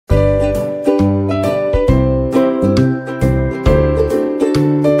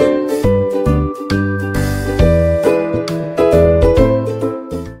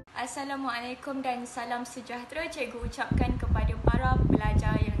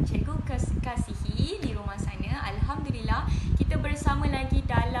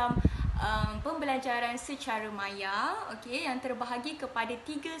pembelajaran secara maya, okey, yang terbahagi kepada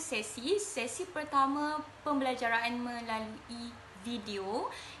 3 sesi. Sesi pertama, pembelajaran melalui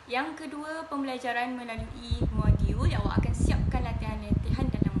video. Yang kedua, pembelajaran melalui modul. Awak akan siapkan latihan-latihan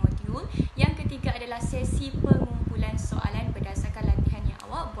dalam modul. Yang ketiga adalah sesi pengumpulan soalan berdasarkan latihan yang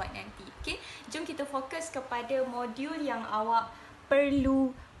awak buat nanti. Okey, jom kita fokus kepada modul yang awak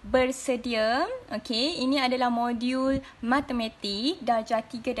perlu bersedia. Okey, ini adalah modul matematik darjah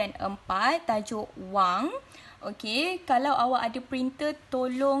 3 dan 4 tajuk wang. Okey, kalau awak ada printer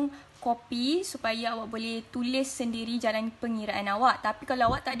tolong kopi supaya awak boleh tulis sendiri jalan pengiraan awak. Tapi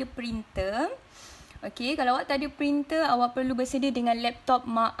kalau awak tak ada printer, okey, kalau awak tak ada printer, awak perlu bersedia dengan laptop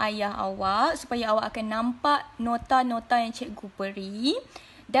mak ayah awak supaya awak akan nampak nota-nota yang cikgu beri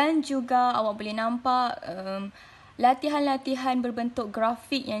dan juga awak boleh nampak latihan-latihan berbentuk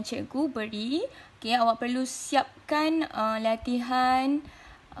grafik yang cikgu beri. Okay, awak perlu siapkan latihan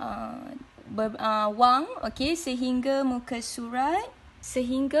wang, okay, sehingga muka surat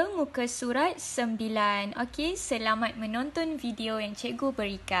 9. Okay, selamat menonton video yang cikgu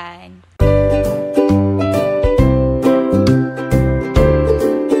berikan.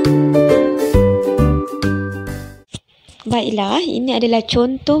 Baiklah, ini adalah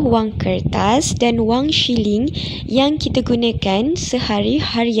contoh wang kertas dan wang shilling yang kita gunakan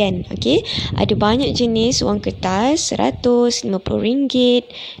sehari-harian. Okey, ada banyak jenis wang kertas, RM100, RM50,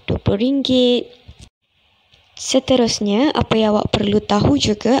 RM20. Seterusnya, apa yang awak perlu tahu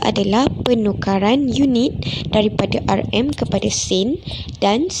juga adalah penukaran unit daripada RM kepada sen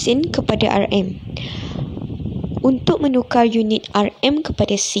dan sen kepada RM. Untuk menukar unit RM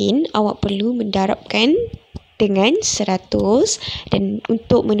kepada sen, awak perlu mendarabkan dengan 100 dan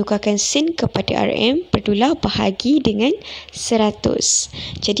untuk menukarkan sen kepada RM perlulah bahagi dengan 100.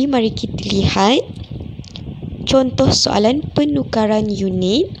 Jadi mari kita lihat contoh soalan penukaran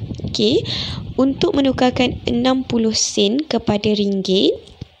unit. Okey, untuk menukarkan 60 sen kepada ringgit,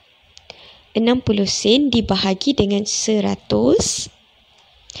 60 sen dibahagi dengan 100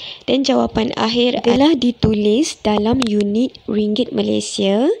 dan jawapan akhir adalah ditulis dalam unit ringgit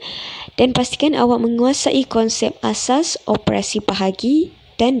Malaysia. Dan pastikan awak menguasai konsep asas operasi bahagi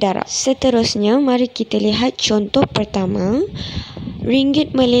dan darab. Seterusnya, mari kita lihat contoh pertama.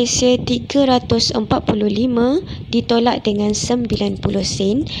 Ringgit Malaysia 345 ditolak dengan 90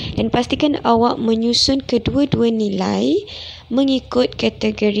 sen dan pastikan awak menyusun kedua-dua nilai mengikut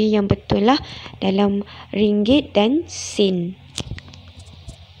kategori yang betul lah dalam ringgit dan sen.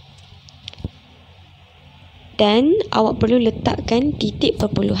 Dan awak perlu letakkan titik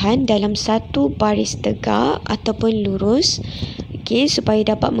perpuluhan dalam satu baris tegak ataupun lurus, okey, supaya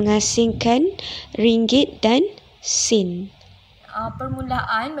dapat mengasingkan ringgit dan sen.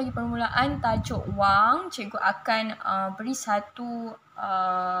 Bagi permulaan tajuk wang, cikgu akan beri satu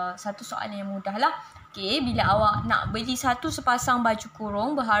soalan yang mudah lah. Okey, bila awak nak beli satu sepasang baju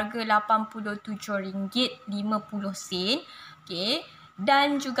kurung berharga RM87.50, okey,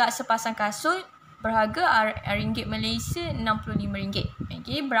 dan juga sepasang kasut berharga ringgit Malaysia RM65.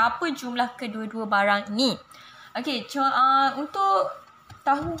 Okey, berapa jumlah kedua-dua barang ni? Okey, untuk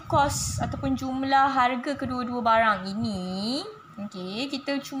tahu kos ataupun jumlah harga kedua-dua barang ini, okey,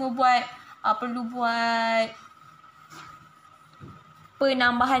 kita cuma perlu buat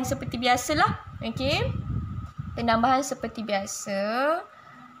penambahan seperti biasalah. Okey, penambahan seperti biasa.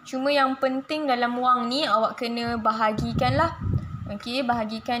 Cuma yang penting dalam wang ni awak kena bahagikan lah. Okey,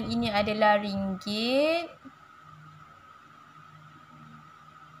 bahagikan ini adalah ringgit.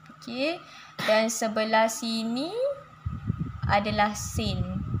 Okey, dan sebelah sini adalah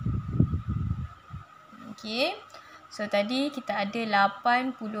sen. Okey, so tadi kita ada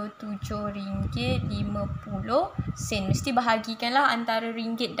RM87.50. Mesti bahagikanlah antara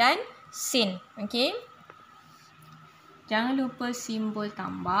ringgit dan sen. Okey, jangan lupa simbol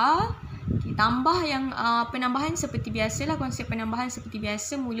tambah. Okay, tambah yang penambahan seperti biasalah, konsep penambahan seperti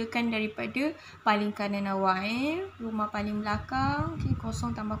biasa. Mulakan daripada paling kanan awak, rumah paling belakang. Okay,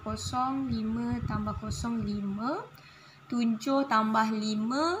 0 tambah 0, 5 tambah 0, 5, 7 tambah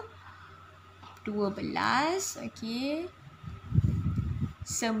 5, 12. Okay,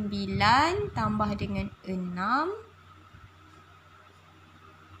 9 tambah dengan 6,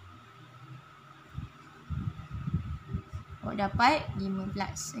 dapat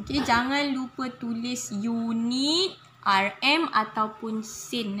 15. Okey, jangan lupa tulis unit RM ataupun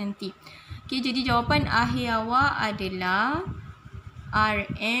sen nanti. Okey, jadi jawapan akhir awak adalah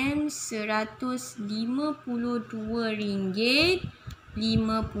RM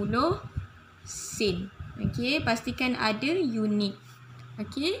RM152.50. Okey, pastikan ada unit.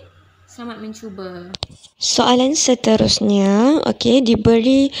 Okey, Selamat mencuba. Soalan seterusnya, okey,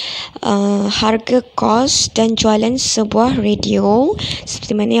 diberi harga kos dan jualan sebuah radio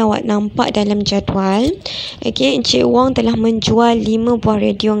seperti mana yang awak nampak dalam jadual. Okey, Encik Wong telah menjual 5 buah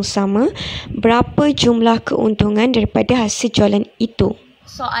radio yang sama. Berapa jumlah keuntungan daripada hasil jualan itu?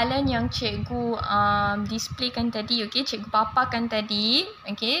 Soalan yang cikgu displaykan tadi, okey, cikgu paparkan tadi,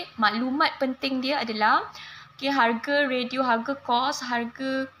 okey, maklumat penting dia adalah okey, harga radio, harga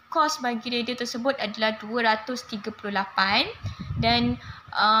kos bagi radio tersebut adalah 238 dan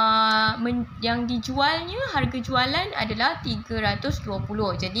yang dijualnya, harga jualan adalah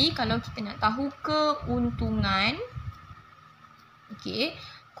 320. Jadi kalau kita nak tahu keuntungan, okey,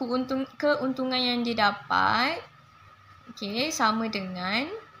 keuntungan yang didapat, okey, sama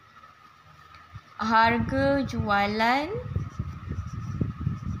dengan harga jualan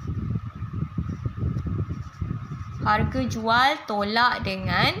tolak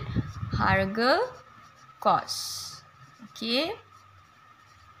dengan harga kos. Okey.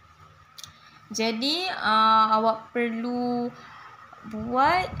 Jadi awak perlu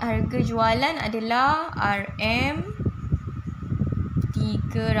buat harga jualan adalah RM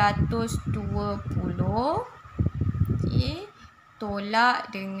 320. Okey.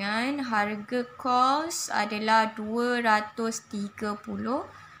 Tolak dengan harga kos adalah 238.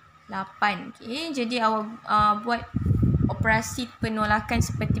 Okey, jadi awak buat operasi penolakan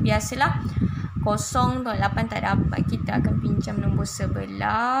seperti biasalah. 0 tolak 8 tak dapat, kita akan pinjam nombor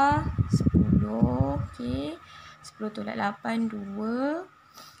sebelah 10. Okey, 10 tolak 8 2.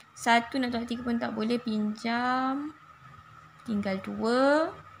 1 nak tolak 3 pun tak boleh, pinjam, tinggal 2.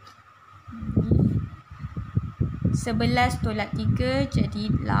 11 tolak 3 jadi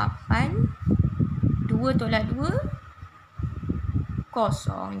 8. 2 tolak 2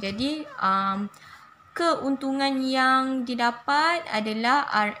 kosong. Jadi keuntungan yang didapat adalah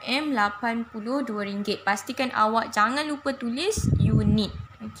RM82. Pastikan awak jangan lupa tulis unit.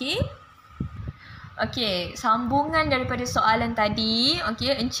 Okey. Okey, sambungan daripada soalan tadi.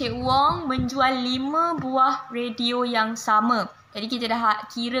 Okey, Encik Wong menjual 5 buah radio yang sama. Jadi kita dah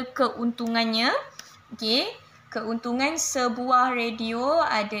kira keuntungannya. Okey, keuntungan sebuah radio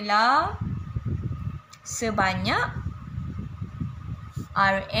adalah sebanyak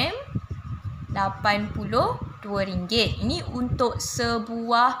RM82. Ini untuk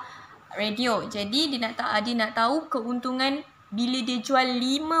sebuah radio. Jadi dia nak tahu keuntungan bila dia jual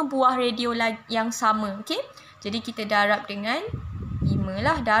 5 buah radio yang sama. Okey. Jadi kita darab dengan 5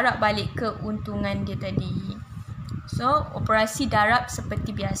 lah. Darab balik keuntungan dia tadi. So, operasi darab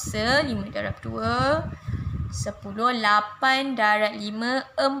seperti biasa. 5 darab 2 10. 8 darab 5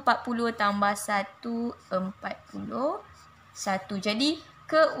 40 tambah 1 41. Jadi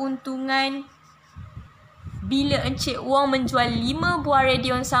keuntungan bila Encik Wong menjual 5 buah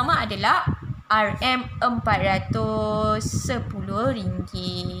radio yang sama adalah RM410.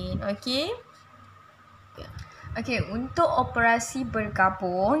 Okey. Okey, untuk operasi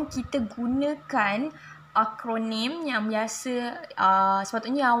bergabung kita gunakan akronim yang biasa,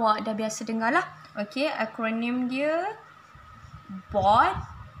 sepatutnya awak dah biasa dengar lah. Okey, akronim dia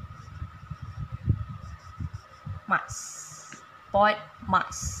BODMAS.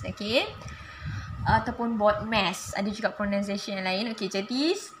 Okey. Ataupun BODMAS. Ada juga pronunciation yang lain. Okey,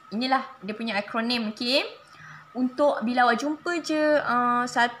 jadi inilah dia punya akronim. Okey. Untuk bila awak jumpa je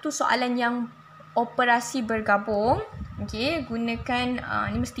satu soalan yang operasi bergabung, okey, gunakan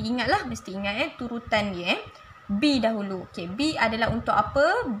ni mesti ingat turutan dia. B dahulu. Okey, B adalah untuk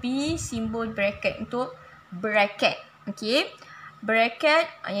apa? B simbol bracket, untuk bracket. Okey. Bracket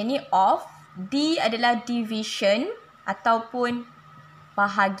yang ni off. D adalah division ataupun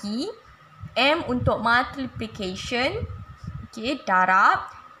bahagi. M untuk multiplication. Okey, darab.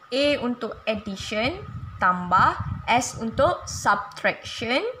 A untuk addition, tambah. S untuk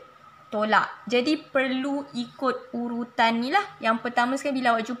subtraction, tolak. Jadi perlu ikut urutan ni lah. Yang pertama sekali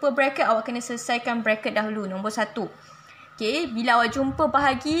bila awak jumpa bracket, awak kena selesaikan bracket dahulu, nombor 1. Okey, bila awak jumpa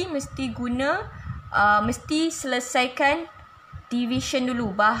bahagi mesti selesaikan division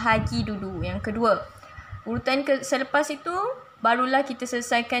dulu, bahagi dulu. Yang kedua, urutan selepas itu barulah kita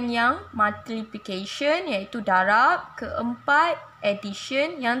selesaikan yang multiplication, iaitu darab. Keempat,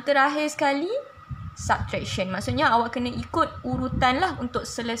 addition. Yang terakhir sekali, subtraction. Maksudnya awak kena ikut urutan lah untuk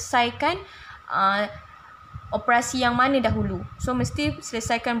selesaikan operasi yang mana dahulu. So mesti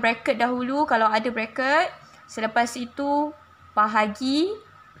selesaikan bracket dahulu kalau ada bracket. Selepas itu bahagi,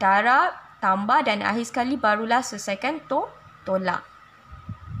 darab, tambah, dan akhir sekali barulah selesaikan tolak.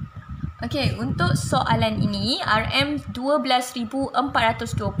 Okey, untuk soalan ini RM12,420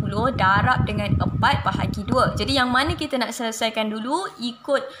 darab dengan 4 bahagi 2. Jadi yang mana kita nak selesaikan dulu,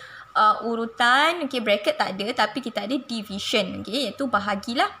 ikut urutan, okay, bracket tak ada tapi kita ada division, okay, iaitu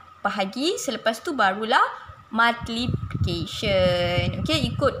bahagi, selepas tu barulah multiplication, okay,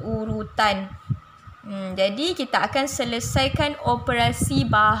 ikut urutan. Jadi kita akan selesaikan operasi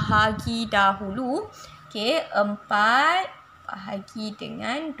bahagi dahulu. Okay, 4 bahagi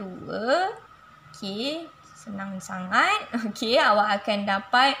dengan 2. Okay, senang sangat. Okay, awak akan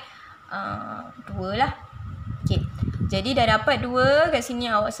dapat 2 lah. Okay, jadi dah dapat 2. Kat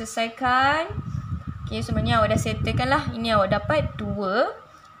sini awak selesaikan. Okay, sebenarnya awak dah settlekan lah. Ini awak dapat 2.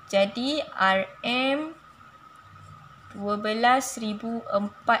 Jadi RM 12,420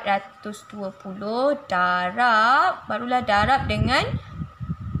 barulah darab dengan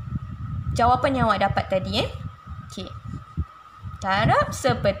jawapan yang awak dapat tadi. Okay, darab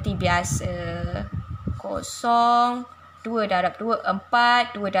seperti biasa. 0, 2 darab 2,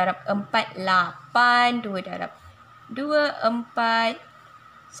 4, 2 darab 4, 8, 2 darab 2, 4,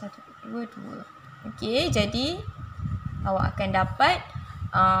 1, 2, 2. Okay, jadi awak akan dapat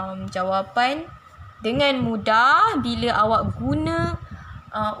jawapan dengan mudah bila awak guna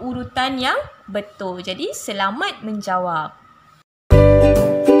urutan yang betul. Jadi selamat menjawab.